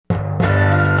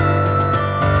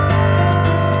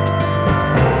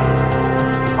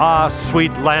Ah,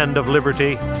 sweet land of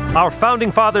liberty. Our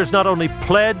founding fathers not only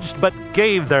pledged, but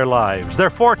gave their lives,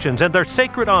 their fortunes, and their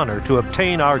sacred honor to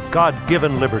obtain our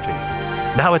God-given liberty.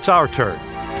 Now it's our turn.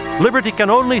 Liberty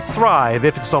can only thrive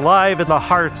if it's alive in the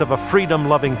hearts of a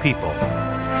freedom-loving people.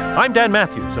 I'm Dan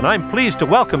Matthews, and I'm pleased to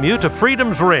welcome you to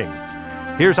Freedom's Ring.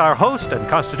 Here's our host and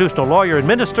constitutional lawyer and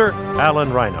minister, Alan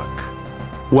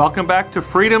Reinach. Welcome back to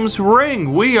Freedom's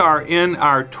Ring. We are in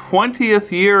our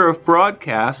 20th year of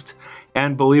broadcast,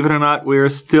 and believe it or not, we are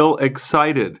still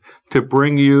excited to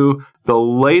bring you the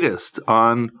latest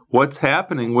on what's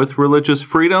happening with religious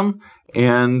freedom.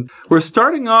 And we're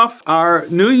starting off our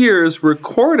New Year's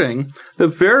recording a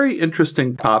very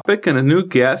interesting topic and a new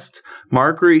guest.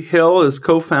 Margery Hill is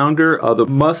co-founder of the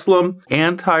Muslim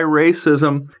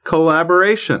Anti-Racism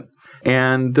Collaboration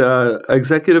and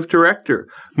executive director.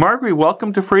 Margery,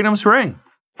 welcome to Freedom's Ring.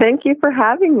 Thank you for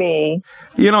having me.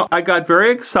 You know, I got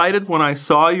very excited when I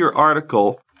saw your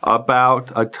article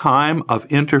about a time of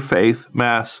interfaith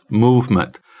mass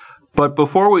movement. But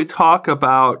before we talk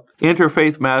about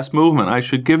interfaith mass movement, I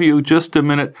should give you just a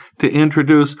minute to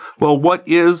introduce, well, what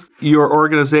is your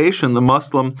organization, the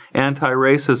Muslim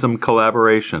Anti-Racism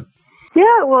Collaboration?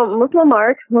 Yeah, well, Muslim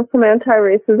ARC, Muslim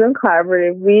Anti-Racism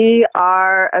Collaborative, we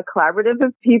are a collaborative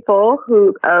of people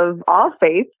of all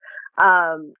faiths,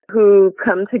 who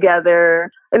come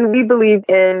together, and we believe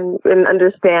in and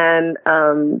understand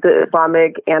the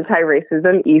Islamic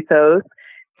anti-racism ethos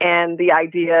and the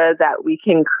idea that we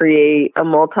can create a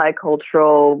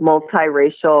multicultural,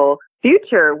 multiracial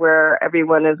future where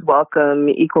everyone is welcome,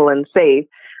 equal, and safe.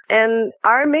 And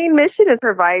our main mission is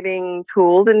providing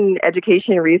tools and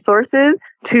education resources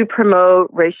to promote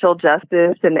racial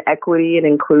justice and equity and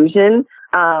inclusion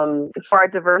for our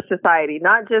diverse society,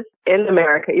 not just in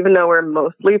America, even though we're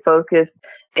mostly focused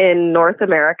in North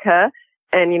America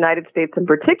and United States in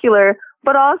particular,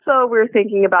 but also we're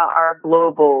thinking about our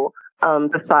global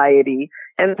society.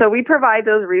 And so we provide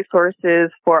those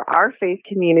resources for our faith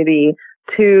community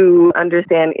to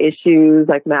understand issues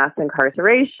like mass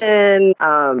incarceration,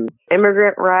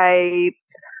 immigrant rights,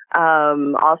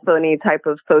 also any type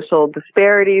of social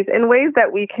disparities, in ways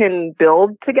that we can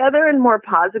build together in more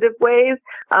positive ways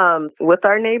with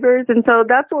our neighbors. And so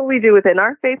that's what we do within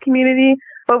our faith community.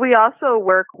 But we also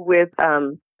work with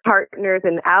partners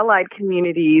and allied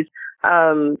communities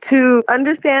to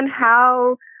understand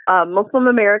how Muslim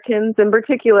Americans in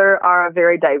particular are a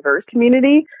very diverse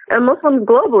community, and Muslims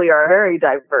globally are very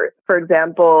diverse. For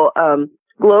example,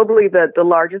 globally, the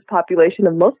largest population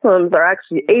of Muslims are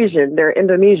actually Asian. They're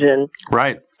Indonesian.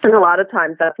 Right. And a lot of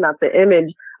times that's not the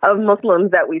image of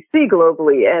Muslims that we see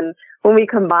globally. And when we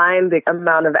combine the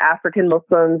amount of African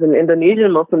Muslims and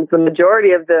Indonesian Muslims, the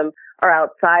majority of them are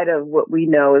outside of what we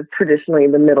know is traditionally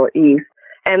the Middle East.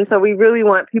 And so we really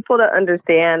want people to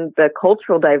understand the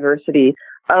cultural diversity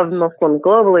of Muslims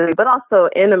globally, but also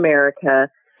in America.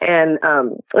 And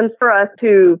for us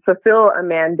to fulfill a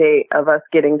mandate of us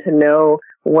getting to know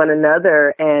one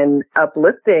another and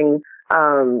uplifting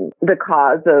the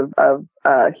cause of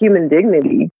human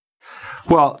dignity.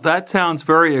 Well, that sounds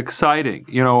very exciting.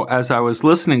 You know, as I was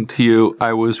listening to you,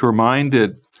 I was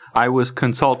reminded, I was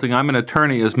consulting. I'm an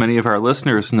attorney, as many of our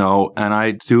listeners know, and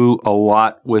I do a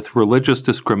lot with religious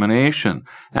discrimination.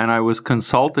 And I was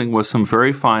consulting with some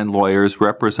very fine lawyers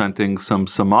representing some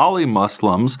Somali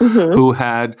Muslims who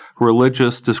had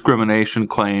religious discrimination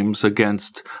claims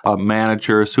against a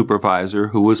manager, supervisor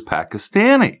who was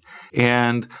Pakistani.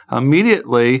 And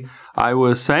immediately I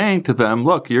was saying to them,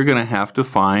 look, you're going to have to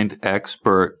find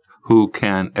expert who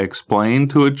can explain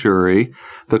to a jury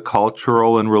the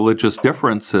cultural and religious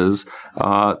differences.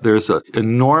 There's an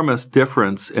enormous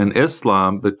difference in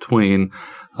Islam between,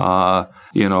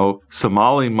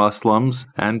 Somali Muslims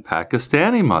and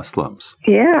Pakistani Muslims.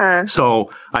 Yeah.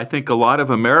 So I think a lot of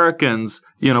Americans,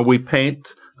 we paint,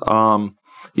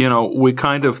 we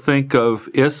kind of think of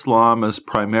Islam as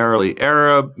primarily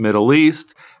Arab, Middle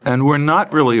East, and we're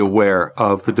not really aware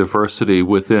of the diversity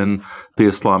within the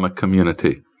Islamic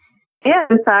community. Yeah,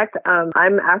 in fact,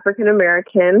 I'm African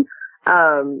American.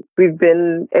 We've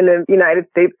been in the United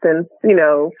States since,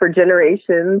 for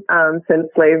generations, since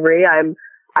slavery.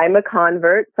 I'm a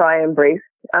convert, so I embrace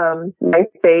my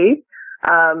faith.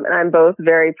 And I'm both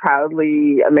very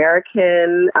proudly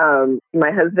American.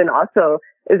 My husband also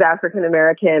is African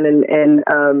American,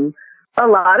 and a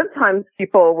lot of times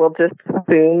people will just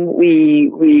assume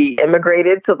we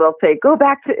immigrated, so they'll say, go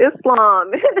back to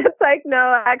Islam. It's like,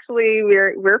 no, actually,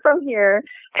 we're from here.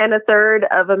 And a third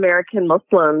of American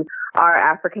Muslims are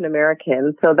African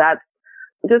American. So that's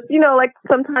just,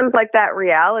 sometimes like that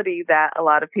reality that a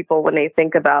lot of people, when they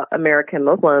think about American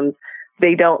Muslims,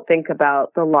 they don't think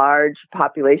about the large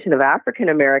population of African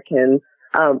American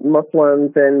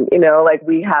Muslims. And, like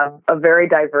we have a very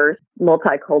diverse,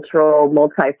 multicultural,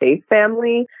 multi-faith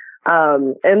family.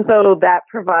 And so that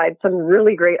provides some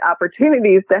really great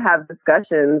opportunities to have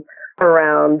discussions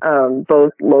around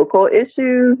both local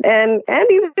issues and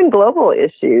even global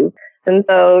issues. And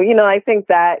so, I think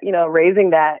that,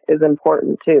 raising that is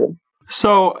important too.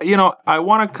 So, I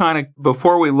want to kind of,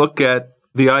 before we look at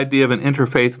the idea of an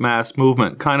interfaith mass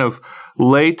movement, kind of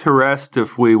lay to rest,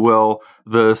 if we will,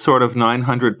 the sort of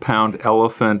 900-pound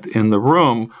elephant in the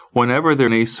room whenever there's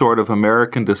any sort of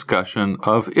American discussion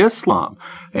of Islam.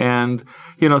 And,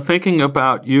 thinking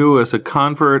about you as a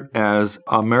convert, as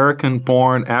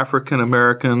American-born,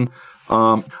 African-American,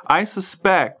 I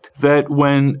suspect that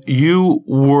when you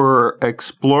were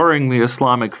exploring the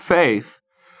Islamic faith,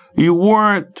 you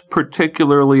weren't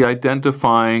particularly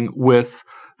identifying with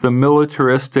the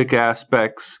militaristic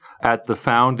aspects at the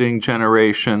founding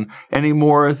generation any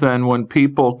more than when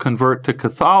people convert to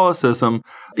Catholicism,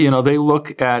 they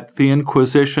look at the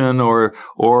Inquisition or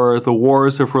the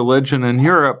wars of religion in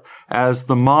Europe as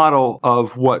the model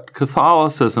of what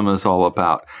Catholicism is all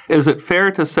about. Is it fair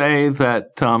to say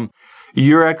that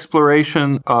your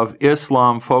exploration of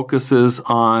Islam focuses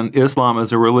on Islam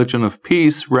as a religion of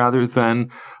peace rather than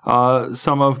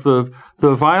some of the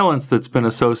violence that's been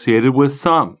associated with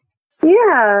some?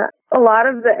 Yeah, a lot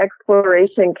of the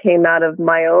exploration came out of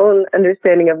my own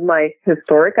understanding of my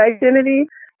historic identity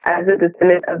as a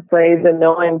descendant of slaves, and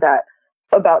knowing that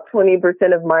about 20%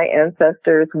 of my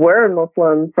ancestors were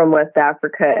Muslim from West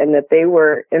Africa and that they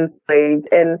were enslaved,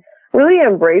 and really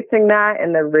embracing that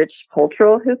and the rich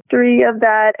cultural history of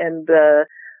that,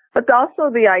 but also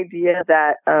the idea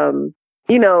that,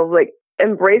 like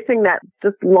embracing that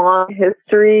just long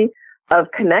history of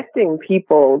connecting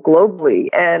people globally.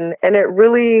 And it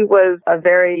really was a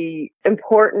very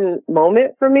important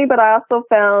moment for me. But I also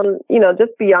found,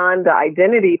 just beyond the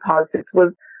identity politics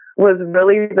was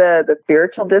really the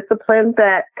spiritual discipline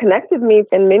that connected me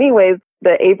in many ways,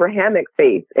 the Abrahamic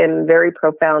faith, in very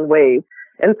profound ways.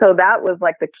 And so that was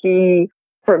like the key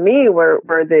for me were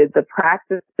the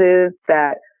practices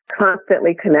that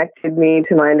constantly connected me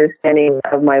to my understanding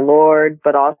of my Lord,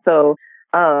 but also,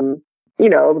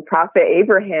 the prophet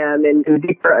Abraham and a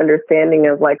deeper understanding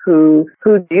of like who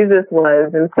Jesus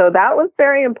was. And so that was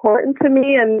very important to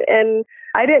me. And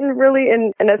I didn't really,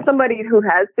 and as somebody who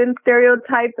has been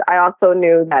stereotyped, I also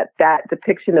knew that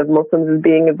depiction of Muslims as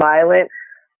being violent,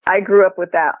 I grew up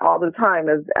with that all the time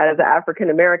as an African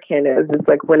American. It was just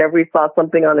like whenever we saw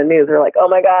something on the news, we're like, oh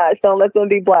my gosh, don't let them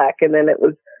be black. And then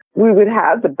we would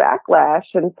have the backlash.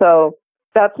 And so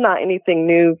that's not anything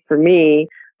new for me.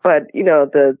 But,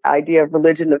 the idea of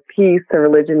religion of peace, a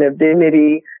religion of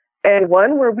dignity, and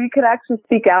one where we could actually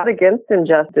speak out against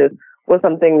injustice was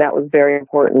something that was very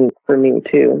important for me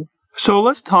too. So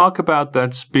let's talk about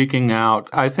that speaking out.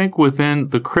 I think within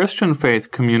the Christian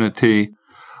faith community,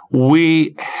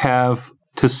 we have,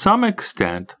 to some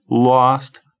extent,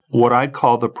 lost what I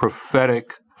call the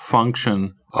prophetic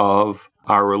function of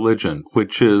our religion,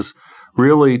 which is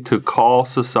really to call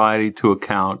society to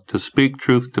account, to speak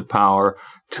truth to power,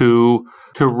 to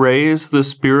raise the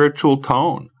spiritual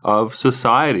tone of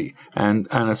society, and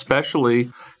especially,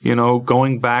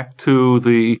 going back to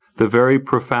the very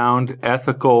profound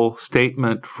ethical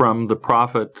statement from the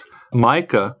prophet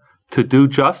Micah to do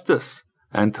justice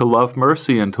and to love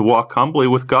mercy and to walk humbly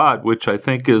with God, which I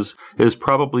think is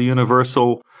probably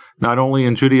universal not only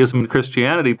in Judaism and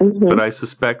Christianity, but I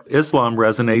suspect Islam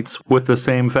resonates with the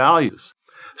same values.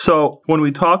 So when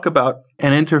we talk about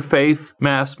an interfaith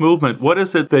mass movement, what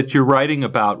is it that you're writing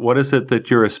about? What is it that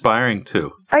you're aspiring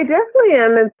to? I definitely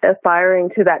am aspiring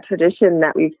to that tradition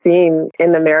that we've seen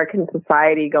in American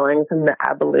society, going from the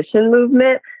abolition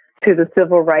movement to the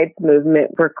civil rights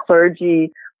movement, where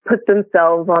clergy put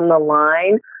themselves on the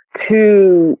line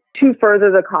to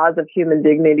further the cause of human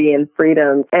dignity and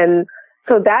freedom. And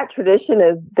so that tradition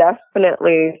is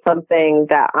definitely something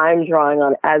that I'm drawing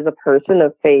on as a person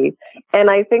of faith. And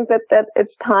I think that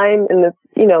it's time in this,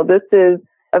 this is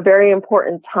a very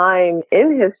important time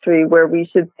in history where we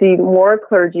should see more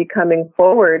clergy coming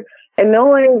forward, and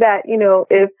knowing that,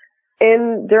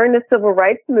 during the civil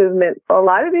rights movement, a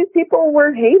lot of these people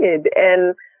were hated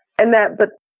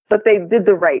but they did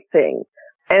the right thing.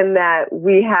 And that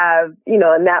we have,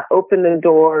 and that opened the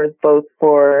doors both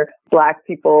for Black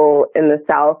people in the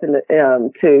South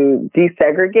and to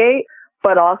desegregate,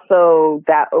 but also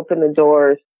that opened the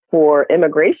doors for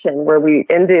immigration, where we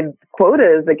ended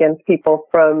quotas against people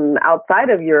from outside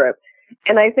of Europe.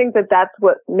 And I think that that's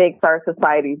what makes our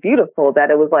society beautiful,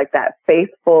 that it was like that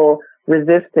faithful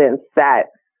resistance that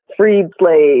freed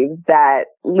slaves, that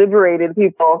liberated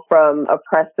people from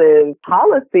oppressive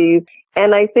policies.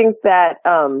 And I think that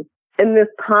in this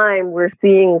time, we're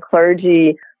seeing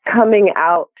clergy coming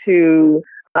out to,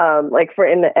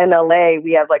 in LA,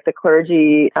 we have like the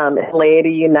Clergy and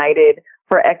Laity United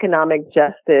for Economic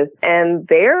Justice, and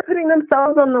they're putting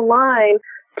themselves on the line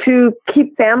to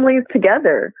keep families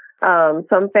together.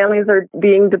 Some families are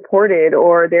being deported,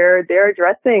 or they're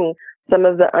addressing some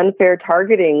of the unfair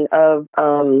targeting of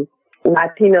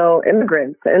Latino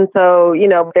immigrants. And so,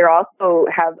 they also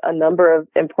have a number of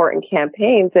important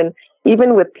campaigns. And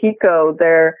even with PICO,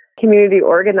 they're community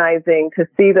organizing to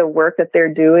see the work that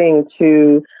they're doing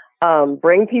to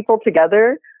bring people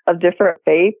together of different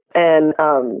faiths and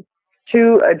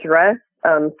to address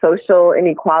social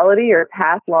inequality or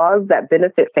pass laws that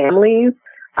benefit families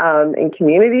and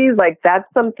communities. Like,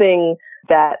 that's something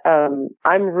that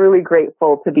I'm really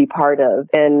grateful to be part of.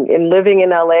 And in living in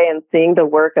LA and seeing the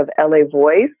work of LA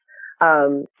Voice,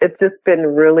 it's just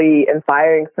been really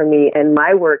inspiring for me and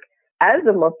my work as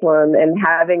a Muslim, and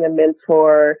having a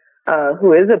mentor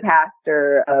who is a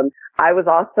pastor. I was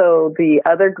also the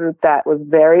other group that was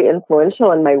very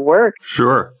influential in my work.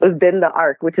 Sure. Was Bend the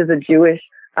Arc, which is a Jewish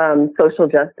social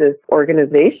justice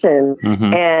organization.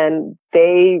 Mm-hmm. And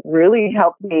they really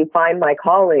helped me find my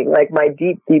calling, like my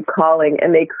deep, deep calling.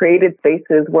 And they created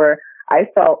spaces where I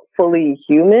felt fully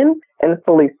human and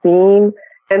fully seen.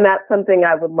 And that's something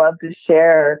I would love to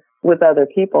share with other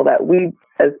people, that we,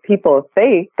 as people of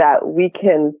faith, that we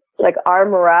can, like, our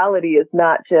morality is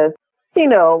not just,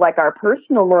 like our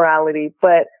personal morality,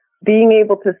 but being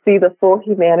able to see the full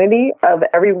humanity of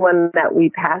everyone that we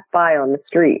pass by on the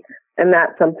street. And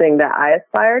that's something that I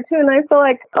aspire to. And I feel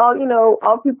like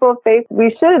all people of faith, we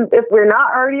should, if we're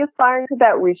not already aspiring to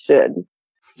that, we should.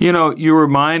 You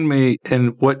remind me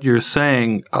in what you're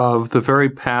saying of the very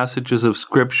passages of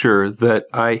Scripture that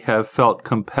I have felt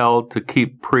compelled to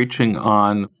keep preaching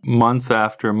on month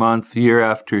after month, year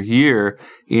after year.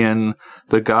 In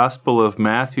the Gospel of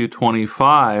Matthew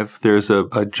 25, there's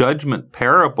a judgment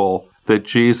parable that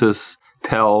Jesus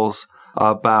tells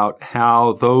about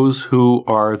how those who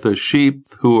are the sheep,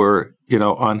 who are,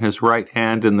 on his right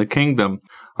hand in the kingdom,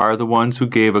 are the ones who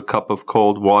gave a cup of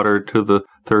cold water to the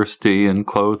thirsty and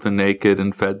clothed the naked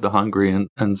and fed the hungry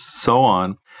and so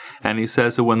on. And he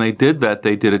says that when they did that,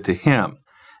 they did it to him.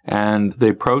 And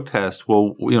they protest,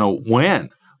 well, when?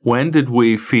 When did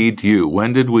we feed you?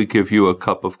 When did we give you a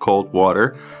cup of cold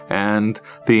water? And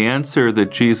the answer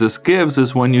that Jesus gives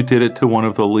is, when you did it to one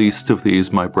of the least of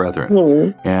these, my brethren.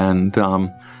 Mm-hmm. And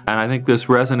I think this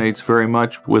resonates very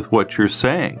much with what you're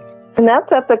saying. And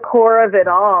that's at the core of it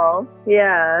all.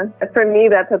 Yeah. For me,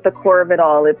 that's at the core of it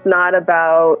all. It's not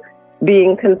about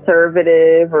being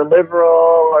conservative or liberal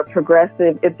or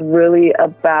progressive. It's really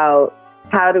about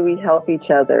how do we help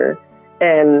each other.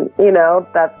 And,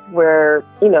 that's where,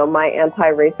 my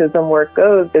anti-racism work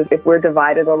goes, is if we're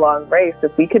divided along race,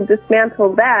 if we can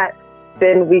dismantle that,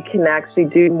 then we can actually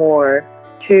do more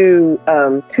to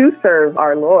serve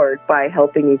our Lord by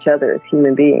helping each other as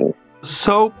human beings.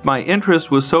 So my interest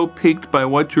was so piqued by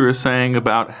what you were saying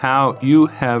about how you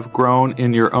have grown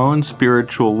in your own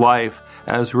spiritual life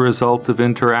as a result of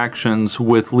interactions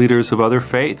with leaders of other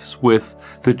faiths, with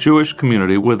the Jewish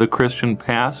community, with a Christian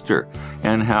pastor,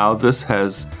 and how this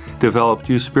has developed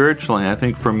you spiritually. And I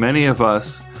think for many of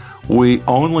us, we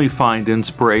only find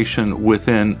inspiration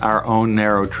within our own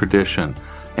narrow tradition.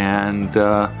 And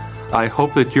I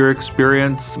hope that your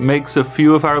experience makes a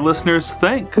few of our listeners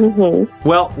think. Mm-hmm.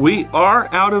 Well, we are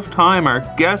out of time. Our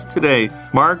guest today,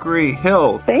 Marguerite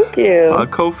Hill. Thank you.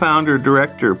 Co-founder,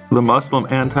 director of the Muslim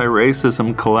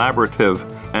Anti-Racism Collaborative.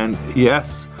 And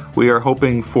yes, we are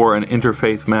hoping for an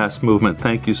interfaith mass movement.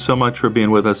 Thank you so much for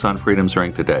being with us on Freedom's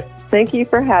Ring today. Thank you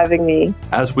for having me.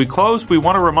 As we close, we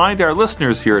want to remind our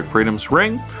listeners here at Freedom's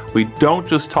Ring, we don't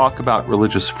just talk about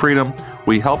religious freedom,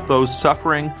 we help those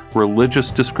suffering religious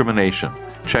discrimination.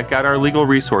 Check out our legal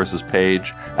resources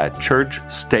page at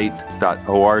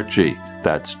churchstate.org.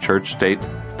 That's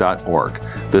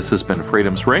churchstate.org. This has been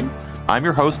Freedom's Ring. I'm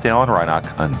your host, Alan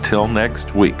Reinach. Until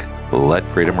next week, let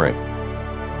freedom ring.